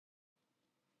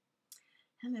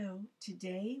Hello,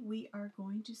 today we are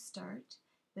going to start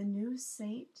the new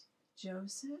Saint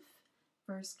Joseph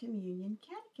First Communion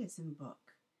Catechism book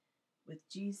with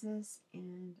Jesus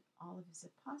and all of his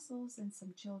apostles and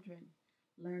some children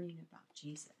learning about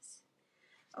Jesus.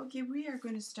 Okay, we are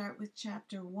going to start with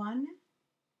chapter 1.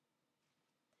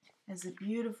 Has a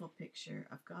beautiful picture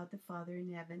of God the Father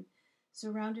in heaven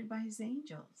surrounded by his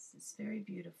angels. It's very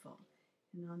beautiful.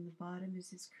 And on the bottom is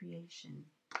his creation.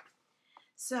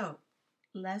 So,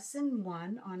 Lesson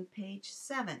 1 on page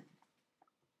 7.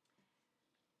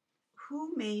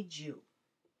 Who made you?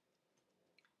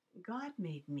 God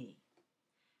made me.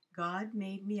 God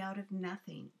made me out of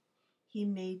nothing. He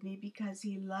made me because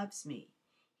he loves me.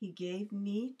 He gave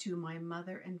me to my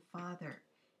mother and father.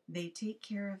 They take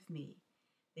care of me.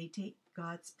 They take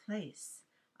God's place.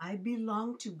 I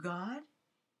belong to God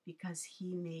because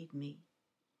he made me.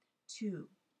 2.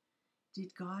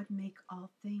 Did God make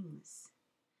all things?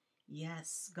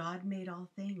 Yes, God made all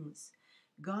things.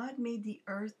 God made the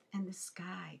earth and the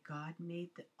sky. God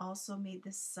also made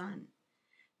the sun.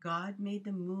 God made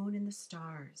the moon and the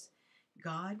stars.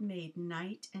 God made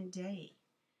night and day.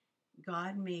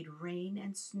 God made rain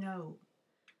and snow.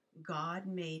 God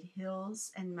made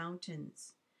hills and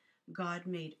mountains. God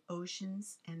made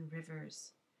oceans and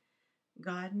rivers.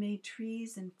 God made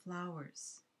trees and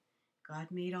flowers. God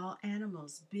made all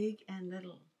animals, big and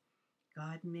little.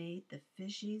 God made the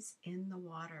fishes in the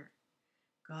water.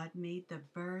 God made the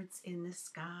birds in the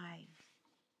sky.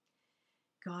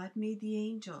 God made the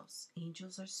angels.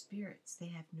 Angels are spirits. They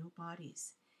have no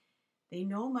bodies. They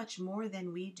know much more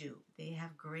than we do. They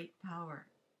have great power.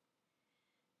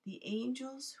 The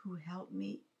angel who helps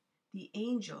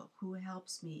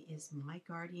me is my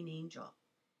guardian angel.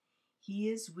 He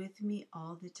is with me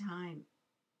all the time.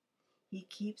 He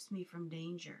keeps me from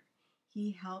danger.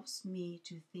 He helps me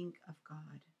to think of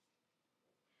God.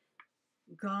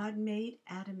 God made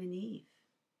Adam and Eve.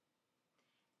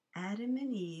 Adam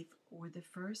and Eve were the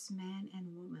first man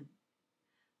and woman.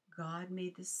 God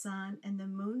made the sun and the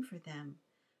moon for them.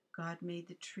 God made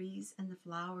the trees and the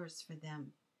flowers for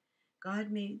them.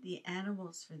 God made the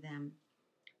animals for them.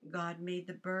 God made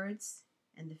the birds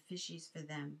and the fishes for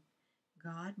them.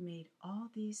 God made all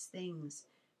these things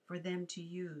for them to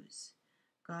use.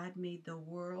 God made the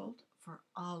world for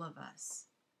all of us.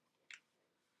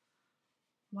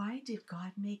 Why did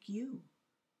God make you?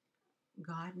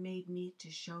 God made me to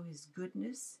show his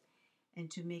goodness and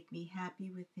to make me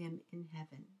happy with him in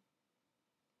heaven.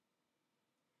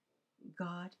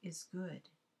 God is good.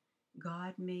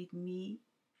 God made me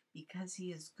because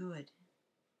he is good.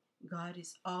 God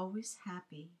is always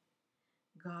happy.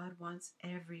 God wants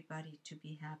everybody to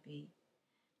be happy.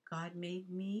 God made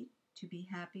me to be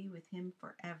happy with him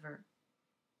forever.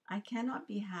 I cannot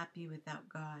be happy without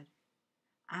God.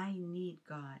 I need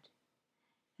God.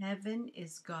 Heaven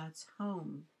is God's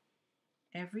home.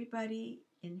 Everybody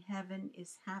in heaven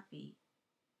is happy.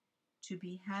 To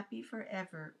be happy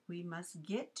forever, we must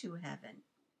get to heaven.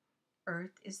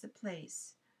 Earth is the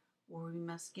place where we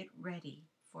must get ready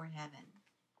for heaven.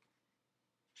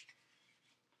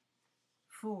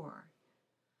 4.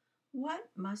 What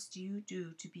must you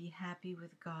do to be happy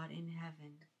with God in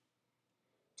heaven?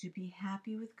 To be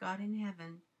happy with God in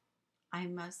heaven, I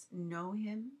must know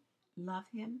him, love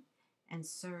him, and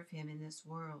serve him in this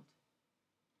world.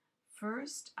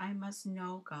 First, I must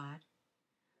know God.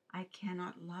 I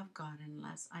cannot love God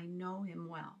unless I know him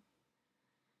well.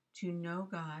 To know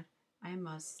God, I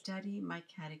must study my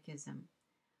catechism.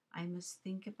 I must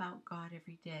think about God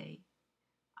every day.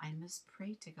 I must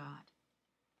pray to God.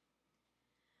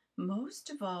 Most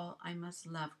of all, I must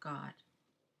love God.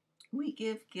 We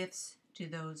give gifts to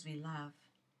those we love.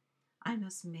 I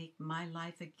must make my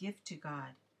life a gift to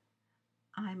God.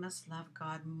 I must love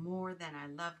God more than I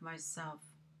love myself.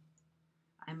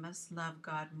 I must love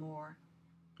God more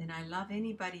than I love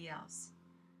anybody else.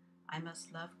 I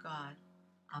must love God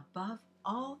above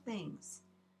all things.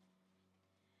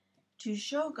 To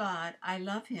show God I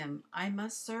love him, I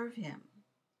must serve him.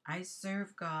 I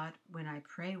serve God when I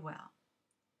pray well.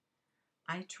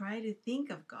 I try to think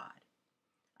of God.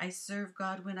 I serve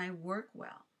God when I work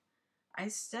well. I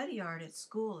study art at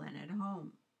school and at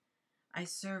home. I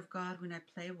serve God when I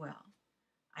play well.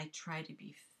 I try to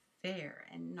be fair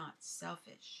and not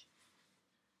selfish.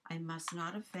 I must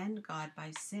not offend God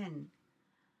by sin.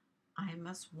 I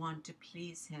must want to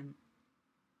please him.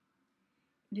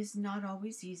 It is not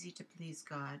always easy to please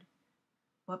God.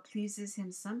 What pleases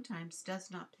him sometimes does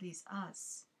not please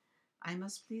us. I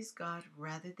must please God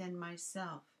rather than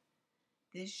myself.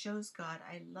 This shows God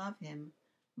I love him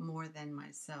more than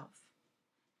myself.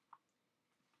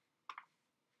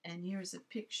 And here's a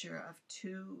picture of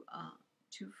two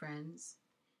two friends,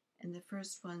 and the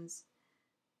first one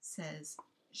says,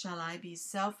 shall I be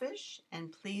selfish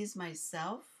and please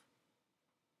myself?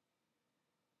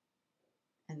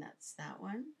 And that's that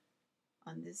one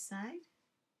on this side.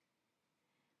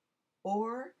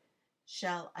 Or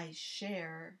shall I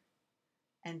share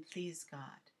and please God?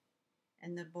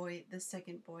 And the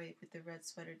second boy with the red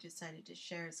sweater decided to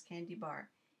share his candy bar.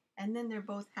 And then they're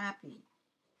both happy.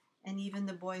 And even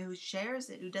the boy who shares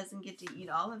it, who doesn't get to eat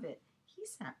all of it,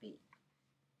 he's happy.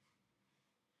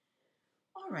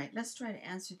 All right, let's try to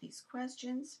answer these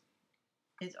questions.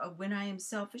 When I am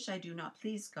selfish, I do not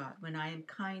please God. When I am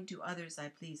kind to others, I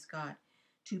please God.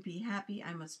 To be happy,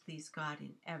 I must please God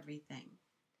in everything.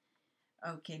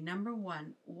 Okay, number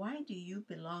one, why do you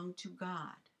belong to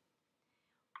God?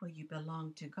 Well, you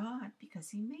belong to God because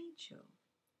He made you.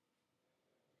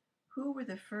 Who were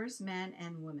the first man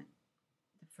and woman?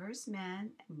 The first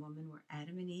man and woman were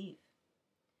Adam and Eve.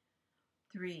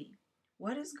 3,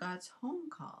 what is God's home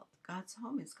called? God's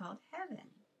home is called heaven.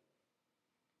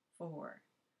 4,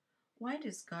 why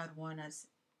does God want us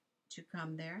to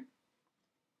come there?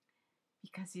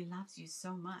 Because He loves you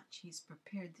so much. He's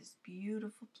prepared this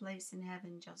beautiful place in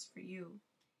heaven just for you,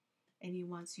 and He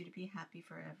wants you to be happy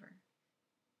forever.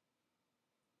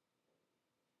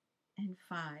 And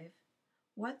 5,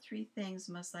 what 3 things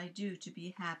must I do to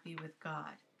be happy with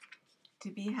God? To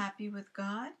be happy with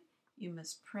God, you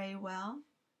must pray well,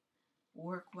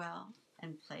 work well,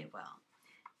 and play well.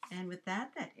 And with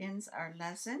that, that ends our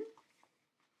lesson.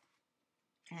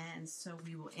 And so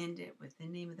we will end it with the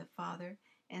name of the Father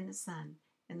and the Son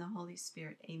and the Holy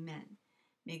Spirit. Amen.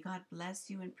 May God bless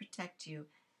you and protect you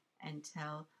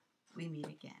until we meet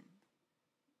again.